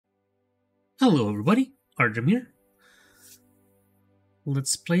Hello everybody, Arjun here.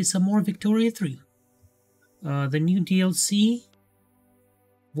 Let's play some more Victoria 3. The new DLC,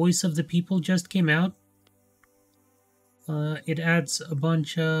 Voice of the People, just came out. It adds a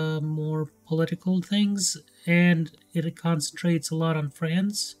bunch of more political things, and it concentrates a lot on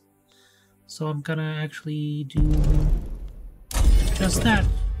France. So I'm gonna actually do just that.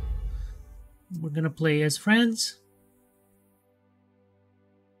 We're gonna play as France.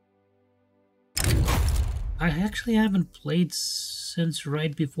 I actually haven't played since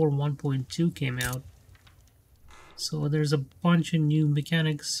right before 1.2 came out. So there's a bunch of new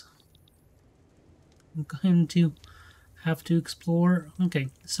mechanics I'm going to have to explore. Okay,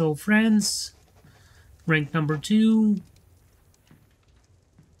 so France, rank number 2.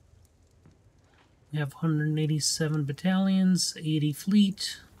 We have 187 battalions, 80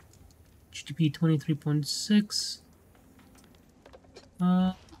 fleet, GDP 23.6.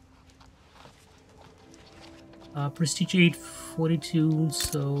 Prestige 842,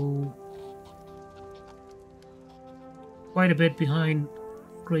 so quite a bit behind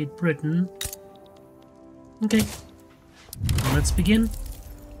Great Britain. Okay, let's begin.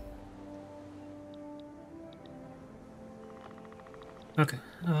 Okay,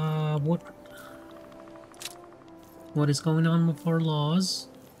 what is going on with our laws?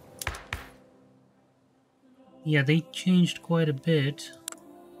 Yeah, they changed quite a bit.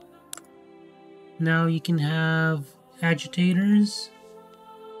 Now you can have agitators.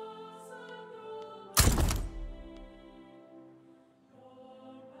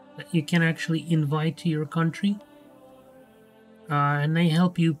 That you can actually invite to your country. And they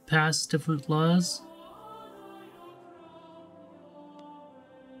help you pass different laws.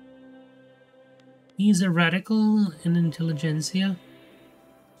 He's a radical in intelligentsia.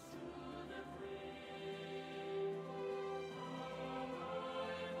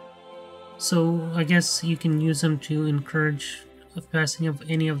 So I guess you can use them to encourage the passing of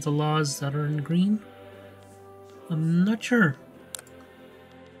any of the laws that are in green. I'm not sure.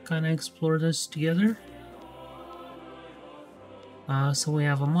 Kind of explore this together. So we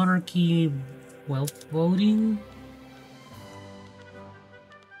have a monarchy, wealth voting.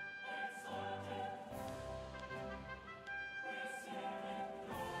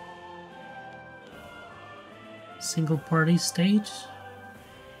 Single party state.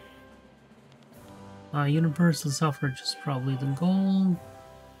 Universal suffrage is probably the goal.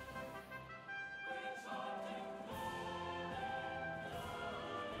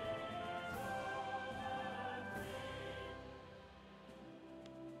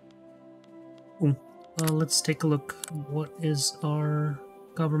 Let's take a look. What is our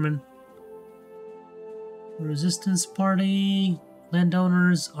government? Resistance Party,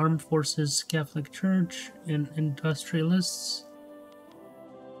 landowners, armed forces, Catholic Church, and industrialists.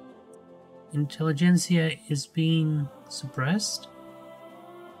 Intelligentsia is being suppressed.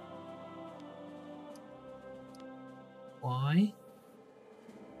 Why?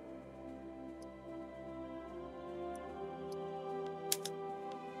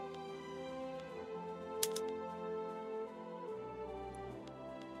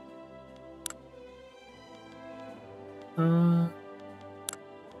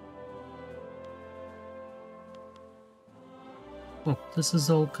 Oh, this is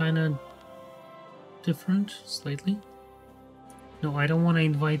all kind of different, slightly. No, I don't want to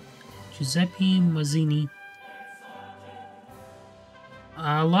invite Giuseppe Mazzini.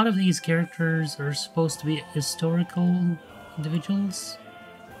 A lot of these characters are supposed to be historical individuals.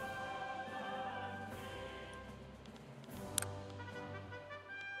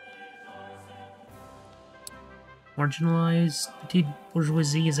 Marginalized. Petite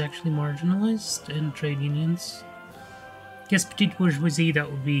bourgeoisie is actually marginalized, and trade unions. I guess petite bourgeoisie, that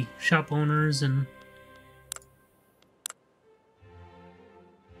would be shop owners and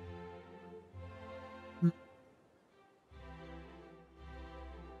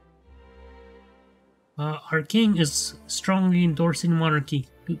our king is strongly endorsing monarchy.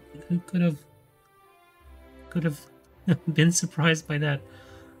 Who could have been surprised by that?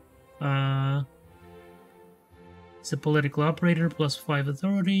 He's a political operator, +5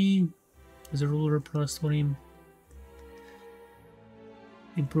 authority. He's a ruler, +20.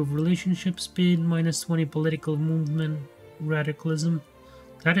 Improve relationship speed, -20 political movement, radicalism.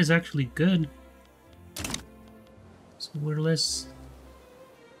 That is actually good. So we're less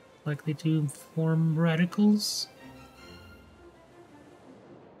likely to form radicals.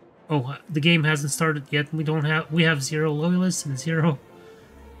 Oh, the game hasn't started yet. We have 0 loyalists and 0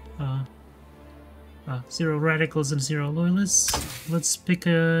 0 radicals and 0 loyalists. Let's pick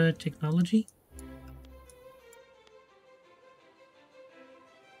a technology.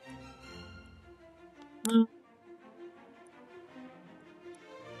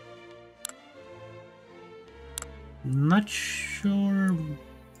 Not sure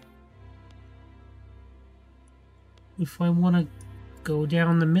if I want to go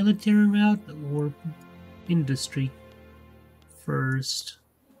down the military route or industry first.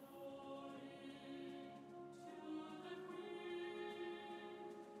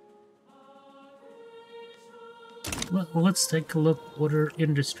 Well, let's take a look. What are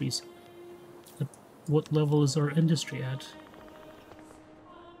industries? At what level is our industry at?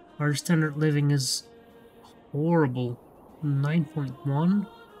 Our standard living is horrible. 9.1.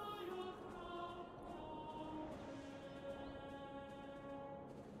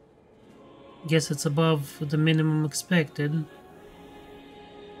 Guess it's above the minimum expected.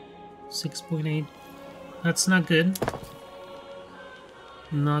 6.8. That's not good.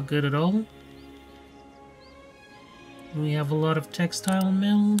 Not good at all. We have a lot of textile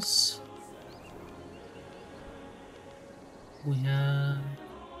mills. We have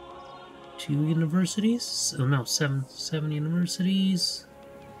 2 universities. Oh no, seven universities.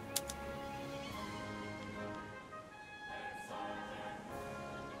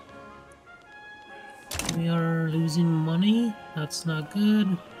 We are losing money. That's not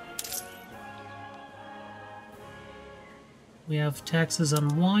good. We have taxes on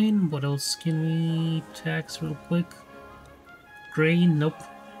wine. What else can we tax real quick? Grain? Nope.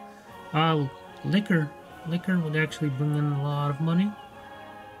 Liquor. Liquor would actually bring in a lot of money.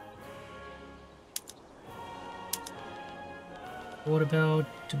 What about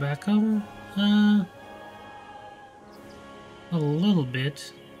tobacco? A little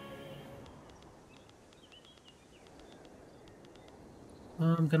bit.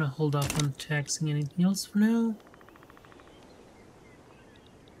 I'm gonna hold off on taxing anything else for now.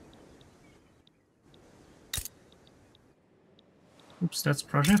 Oops, that's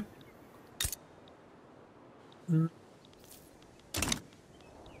Prussia.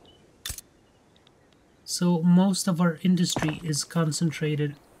 So most of our industry is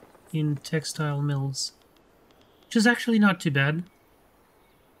concentrated in textile mills, which is actually not too bad.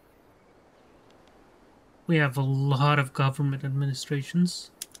 We have a lot of government administrations.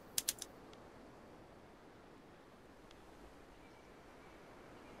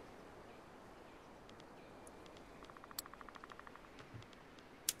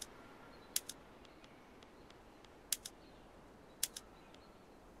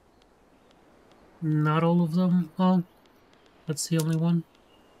 Not all of them. Oh, that's the only one.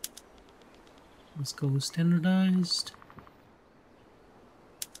 Let's go standardized.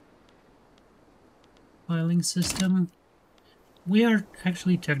 Filing system. We are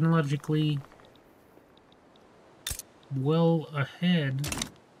actually technologically well ahead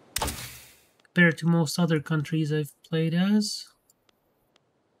compared to most other countries I've played as.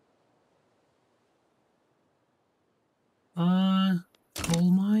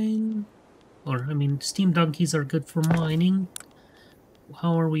 Coal mine. Or, I mean, steam donkeys are good for mining.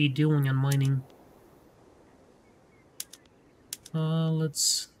 How are we doing on mining?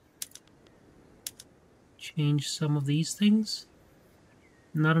 Let's change some of these things.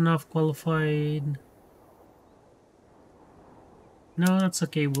 Not enough qualified. No, that's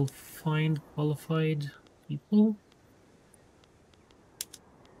okay. We'll find qualified people.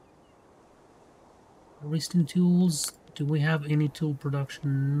 Harvesting tools. Do we have any tool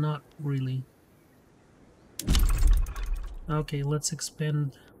production? Not really. Okay, let's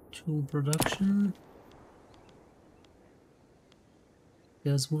expand tool production.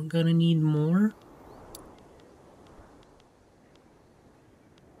 Because we're gonna need more.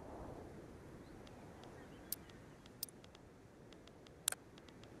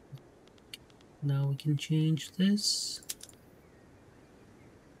 Now we can change this.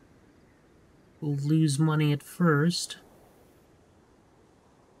 We'll lose money at first.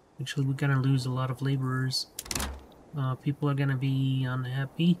 Actually, we're gonna lose a lot of laborers. People are gonna be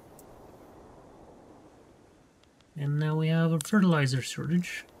unhappy. And now we have a fertilizer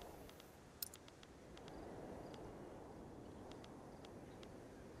shortage.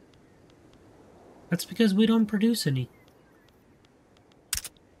 That's because we don't produce any.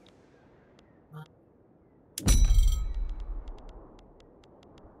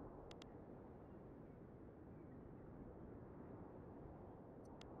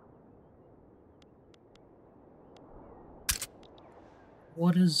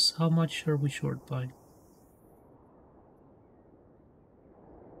 How much are we short by?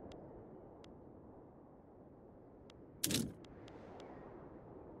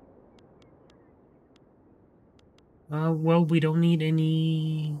 Well, we don't need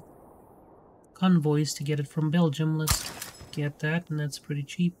any convoys to get it from Belgium. Let's get that, and that's pretty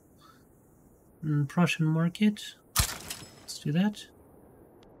cheap. Prussian market. Let's do that.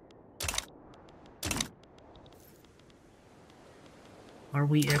 Are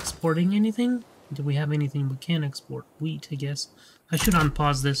we exporting anything? Do we have anything we can export? Wheat, I guess. I should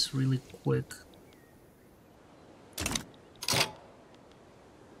unpause this really quick.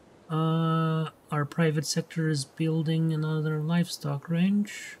 Our private sector is building another livestock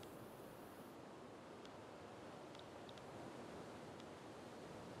range.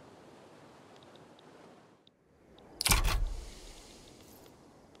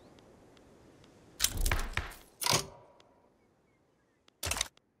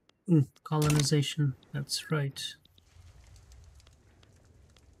 Colonization, that's right.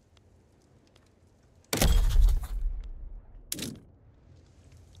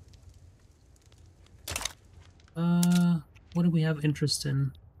 What do we have interest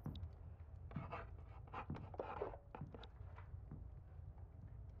in?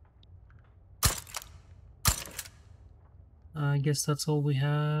 I guess that's all we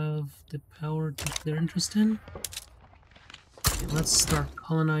have the power to declare interest in. Okay, let's start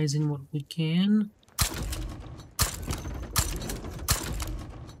colonizing what we can.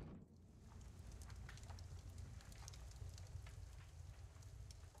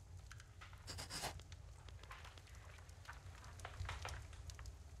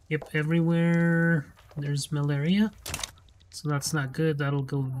 Yep, everywhere there's malaria. So that's not good. That'll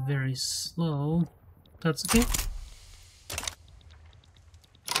go very slow. That's okay.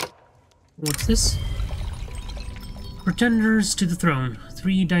 What's this? Pretenders to the throne.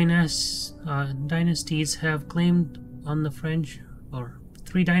 Three dynasties have claimed on the French, or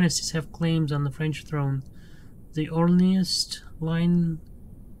 3 dynasties have claims on the French throne. The Orleanist line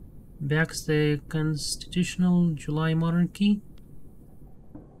backs the constitutional July monarchy.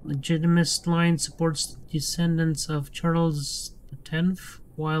 Legitimist line supports descendants of Charles X,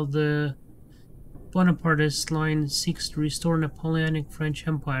 while the Bonapartist line seeks to restore Napoleonic French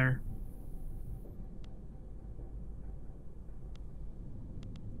Empire.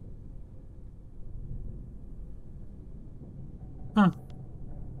 Huh.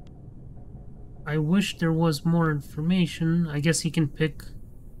 I wish there was more information. I guess you can pick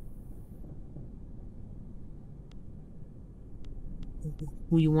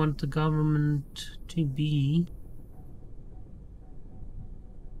who you want the government to be.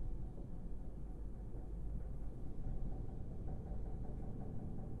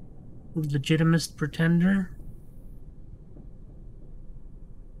 Legitimist pretender.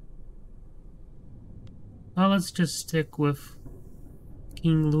 Well, let's just stick with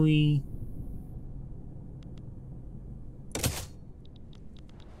King Louis.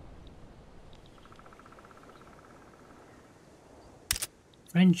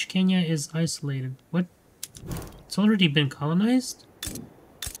 French Kenya is isolated. What? It's already been colonized?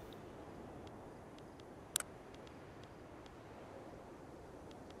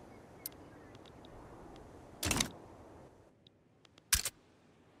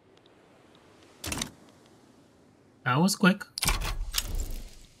 That was quick.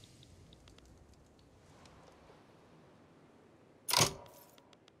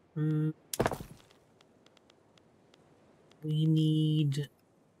 We need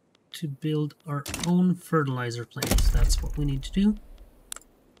to build our own fertilizer plants. That's what we need to do.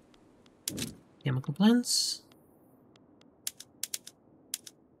 Chemical plants.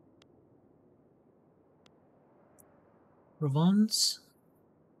 Provence.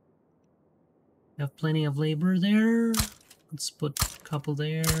 Have plenty of labor there. Let's put a couple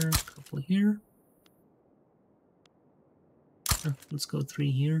there, a couple here. Let's go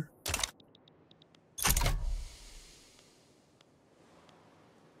 3 here.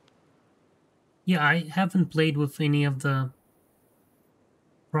 Yeah, I haven't played with any of the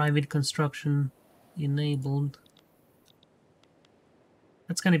private construction enabled.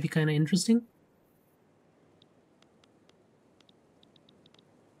 That's gonna be kind of interesting.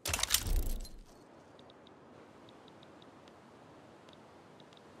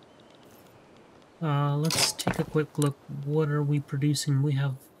 Let's take a quick look. What are we producing? We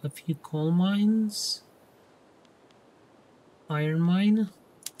have a few coal mines. Iron mine.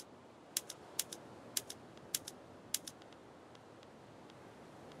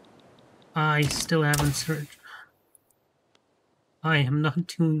 I still haven't searched. I am not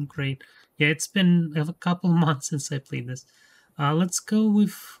doing great. Yeah, it's been a couple months since I played this. Let's go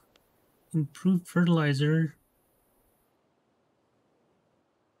with improved fertilizer.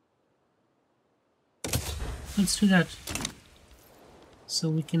 Let's do that. So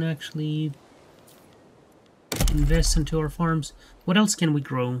we can actually invest into our farms. What else can we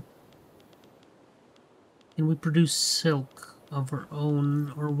grow? Can we produce silk? of our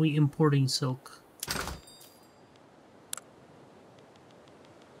own, or are we importing silk?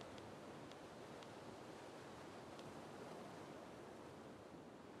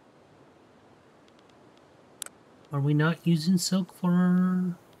 Are we not using silk for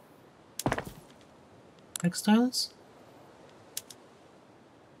our textiles?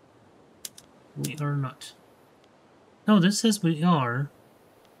 We are not. No, this says we are.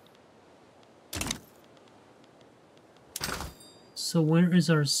 So where is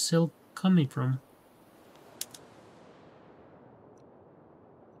our silk coming from?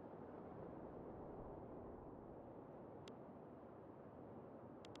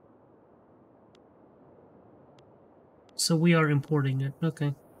 So we are importing it.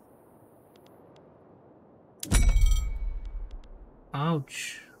 Okay.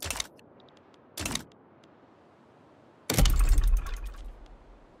 Ouch.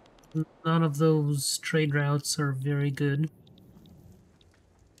 None of those trade routes are very good.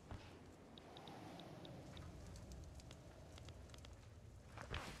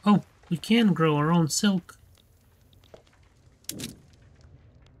 Oh, we can grow our own silk.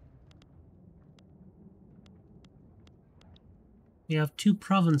 We have 2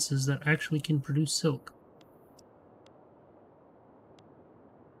 provinces that actually can produce silk.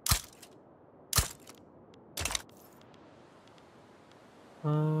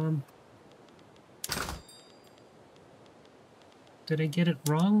 Did I get it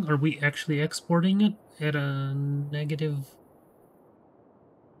wrong? Are we actually exporting it at a negative?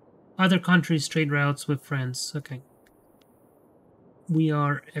 Other countries trade routes with France. Okay. We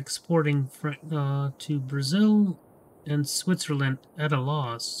are exporting to Brazil and Switzerland at a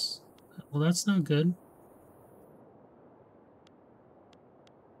loss. Well, that's not good.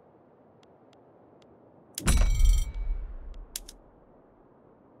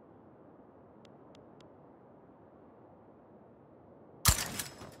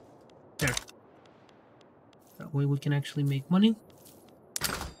 There. That way we can actually make money.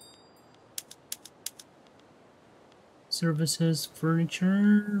 Services,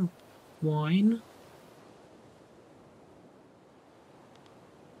 furniture, wine.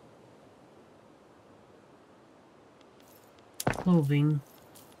 Clothing.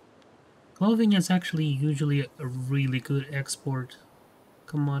 Clothing is actually usually a really good export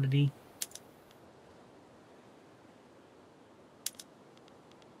commodity.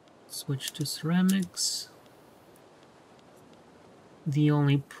 Switch to ceramics. The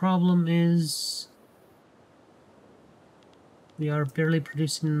only problem is we are barely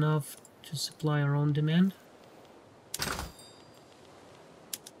producing enough to supply our own demand.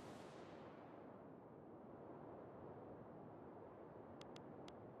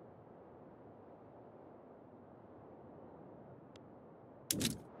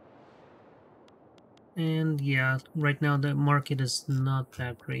 And yeah, right now the market is not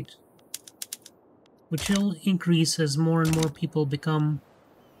that great. Which will increase as more and more people become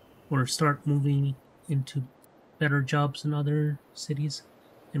or start moving into better jobs in other cities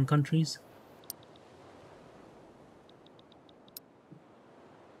and countries.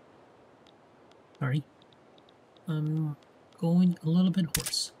 Sorry. I'm going a little bit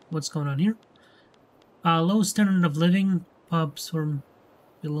hoarse. What's going on here? Low standard of living. Pubs from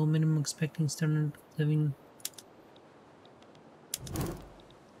below minimum expecting standard of living.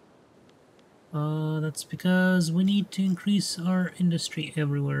 That's because we need to increase our industry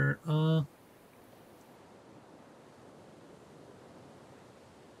everywhere.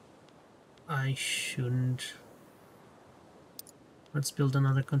 I shouldn't. Let's build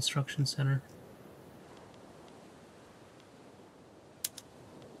another construction center.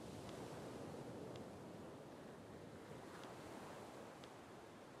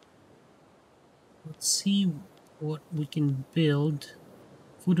 Let's see what we can build.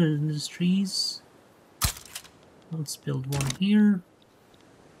 Food industries. Let's build one here.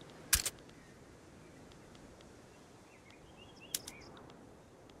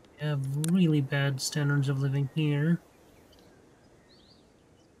 We have really bad standards of living here.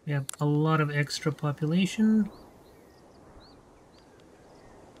 We have a lot of extra population.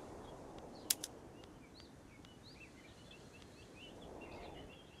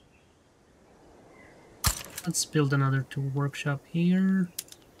 Let's build another tool workshop here.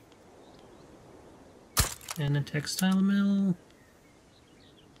 And a textile mill.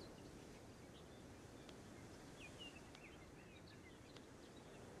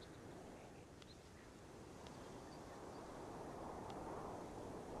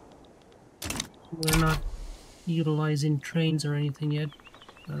 We're not utilizing trains or anything yet,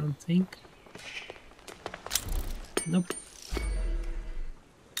 I don't think. Nope.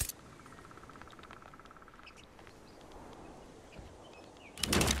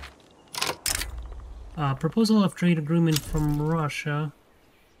 Proposal of trade agreement from Russia.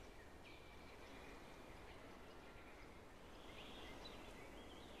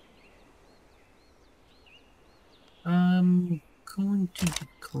 I'm going to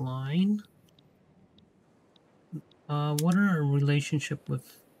decline. What are our relationship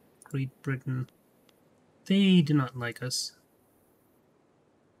with Great Britain? They do not like us.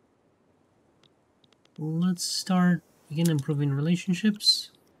 Let's start begin improving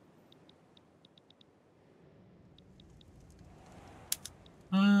relationships.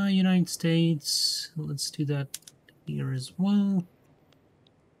 United States. Let's do that here as well.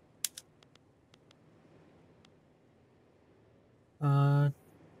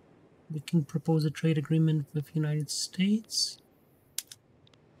 We can propose a trade agreement with United States.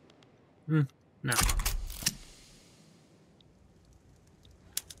 No.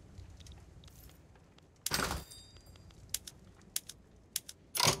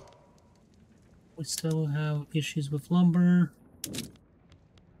 We still have issues with lumber.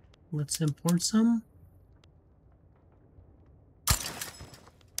 Let's import some.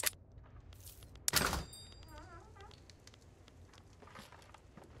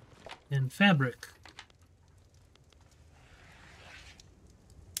 And fabric.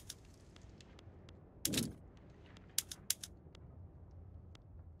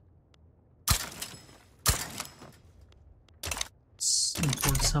 Let's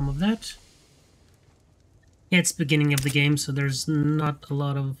import some of that. It's beginning of the game, so there's not a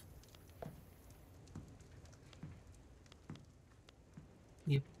lot of...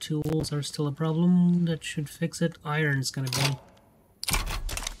 Yep, tools are still a problem. That should fix it. Iron's gonna be...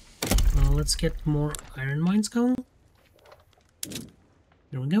 let's get more iron mines going.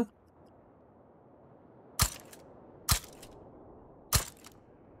 There we go.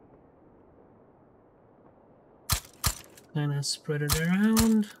 Kind of spread it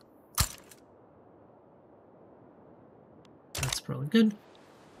around. That's probably good.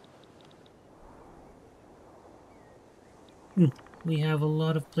 We have a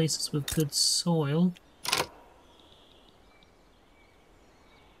lot of places with good soil.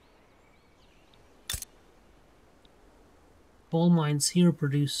 Coal mines here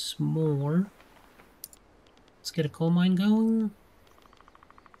produce more. Let's get a coal mine going.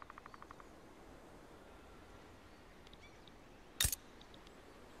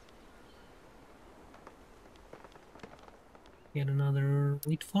 Get another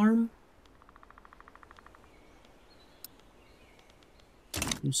wheat farm.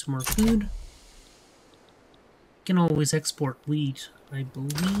 Do some more food. Can always export wheat, I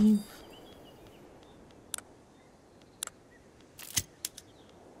believe.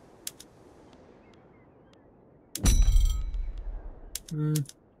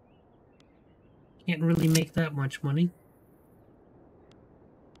 Can't really make that much money.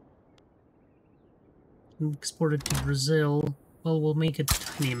 Export it to Brazil. Well, we'll make a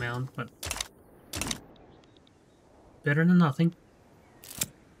tiny amount, but better than nothing.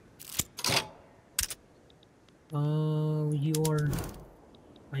 You are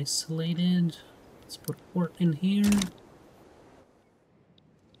isolated. Let's put port in here.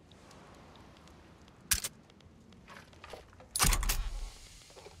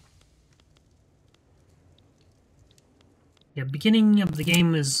 Yeah, beginning of the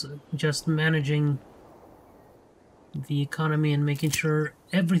game is just managing the economy and making sure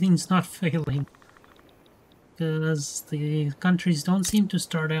everything's not failing. Because the countries don't seem to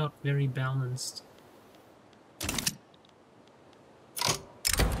start out very balanced.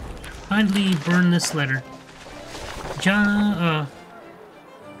 Kindly burn this letter. Jean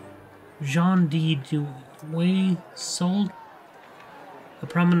D. Douay sold, a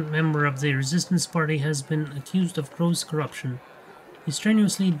prominent member of the Resistance Party, has been accused of gross corruption. He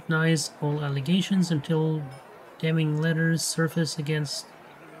strenuously denies all allegations until damning letters surface against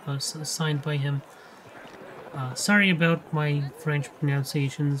signed by him. Sorry about my French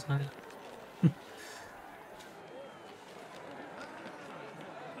pronunciations.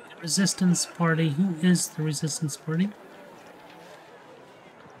 Resistance Party. Who is the Resistance Party?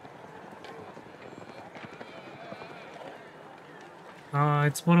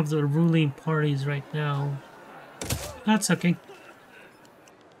 It's one of the ruling parties right now. That's okay.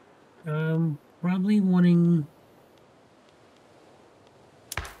 Probably wanting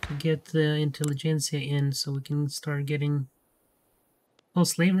to get the intelligentsia in so we can start getting... Oh,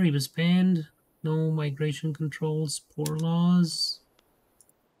 slavery was banned. No migration controls. Poor laws.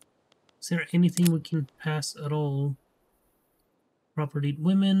 Is there anything we can pass at all? Property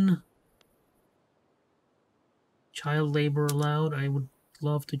women. Child labor allowed. I would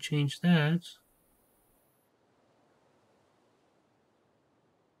love to change that.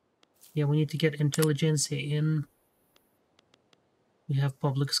 Yeah, we need to get intelligentsia in. We have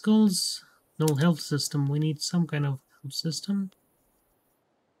public schools. No health system. We need some kind of health system.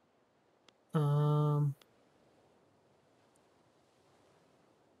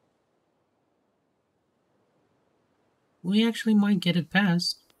 We actually might get it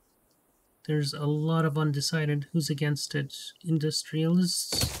passed. There's a lot of undecided. Who's against it?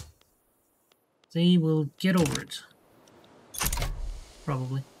 Industrialists. They will get over it.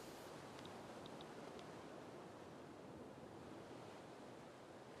 Probably.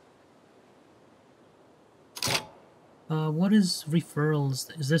 What is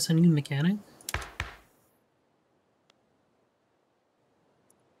referrals? Is this a new mechanic?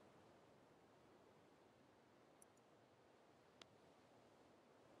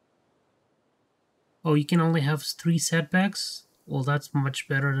 Oh, you can only have 3 setbacks? Well, that's much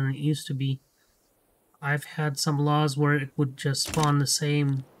better than it used to be. I've had some laws where it would just spawn the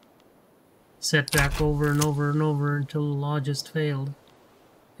same setback over and over and over until the law just failed.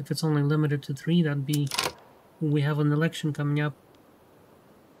 If it's only limited to 3, that'd be... We have an election coming up.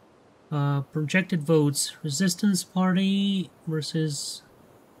 Projected votes. Resistance Party versus...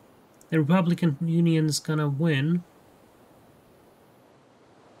 The Republican Union's gonna win.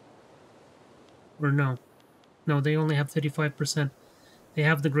 Or no. No, they only have 35%. They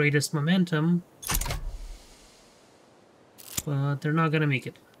have the greatest momentum. But they're not gonna make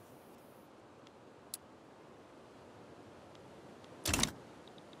it.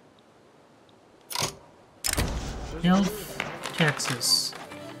 Health taxes.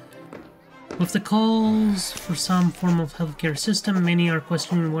 With the calls for some form of healthcare system, many are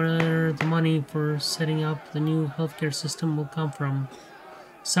questioning where the money for setting up the new healthcare system will come from.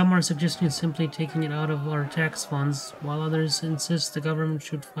 Some are suggesting simply taking it out of our tax funds, while others insist the government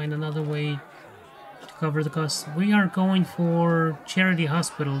should find another way to cover the costs. We are going for charity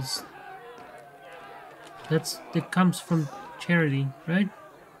hospitals. It comes from charity, right?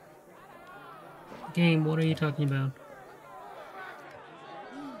 Game, what are you talking about?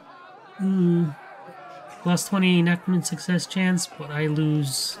 Plus 20 enactment success chance, but I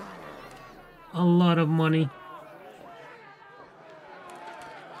lose a lot of money.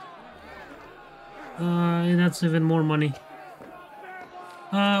 That's even more money.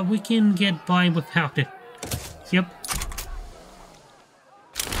 We can get by without it. Yep.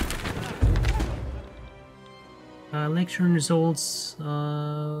 Election results.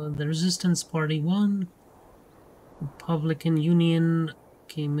 The Resistance Party won. Republican Union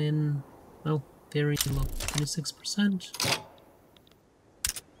came in, well, very low, 26%.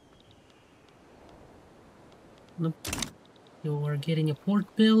 Nope. You are getting a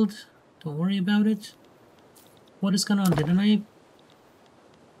port build. Don't worry about it. What is going on? Didn't I?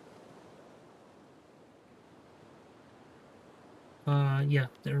 Yeah,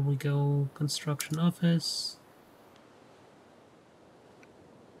 there we go. Construction office.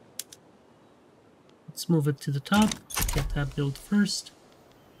 Let's move it to the top. Get that built first.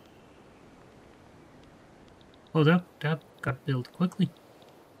 Oh, that got built quickly.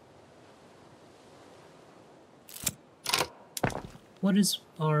 What is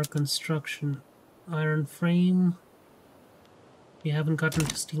our construction? Iron frame. We haven't gotten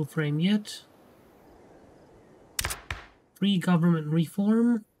to steel frame yet. Free government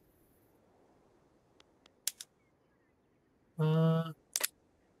reform.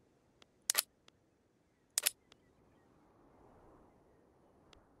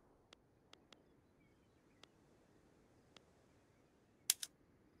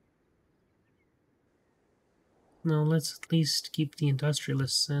 No, let's at least keep the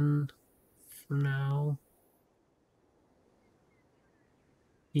industrialists in for now.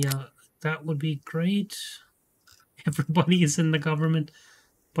 Yeah, that would be great. Everybody is in the government,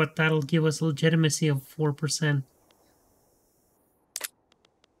 but that'll give us legitimacy of 4%.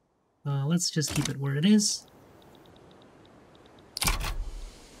 Let's just keep it where it is.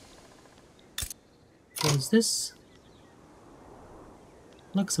 What is this?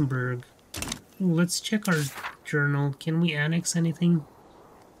 Luxembourg. Ooh, let's check our journal. Can we annex anything?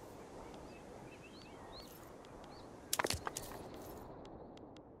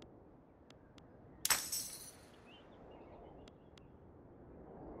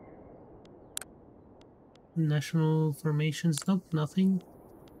 National formations? Nope, nothing.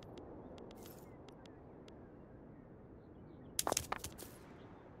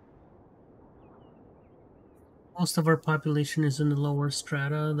 Most of our population is in the lower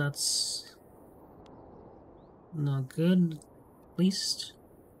strata. That's not good, at least.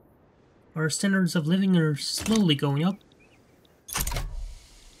 Our standards of living are slowly going up.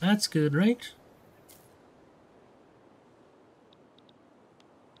 That's good, right?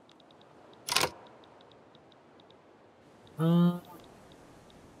 Uh,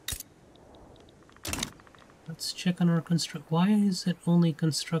 let's check on our construct. Why is it only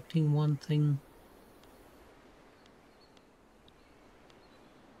constructing one thing?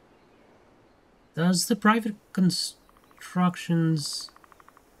 Does the private constructions...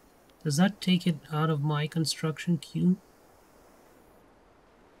 Does that take it out of my construction queue?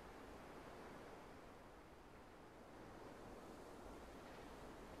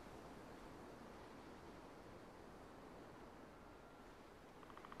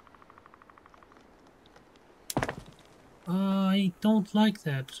 I don't like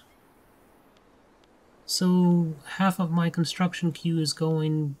that. So half of my construction queue is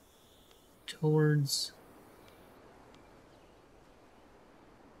going towards...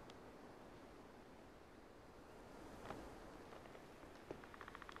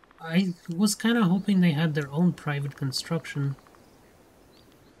 I was kind of hoping they had their own private construction.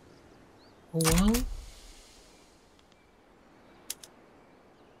 Oh well.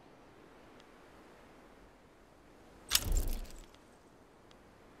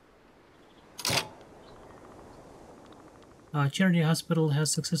 Charity Hospital has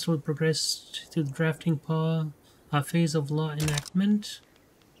successfully progressed to the drafting phase of law enactment.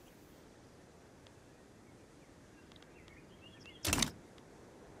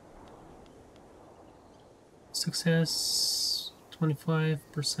 Success,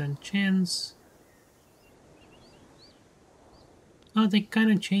 25% chance. Oh, they kind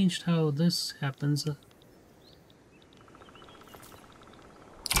of changed how this happens.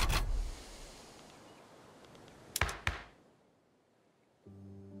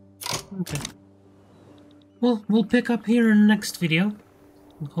 Okay. Well, we'll pick up here in the next video.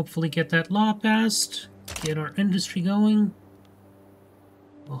 We'll hopefully get that law passed, get our industry going.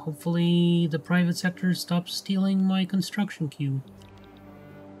 Well, hopefully the private sector stops stealing my construction queue.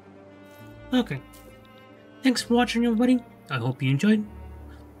 Okay. Thanks for watching, everybody. I hope you enjoyed.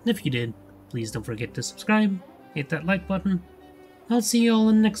 If you did, please don't forget to subscribe, hit that like button. I'll see you all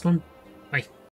in the next one. Bye.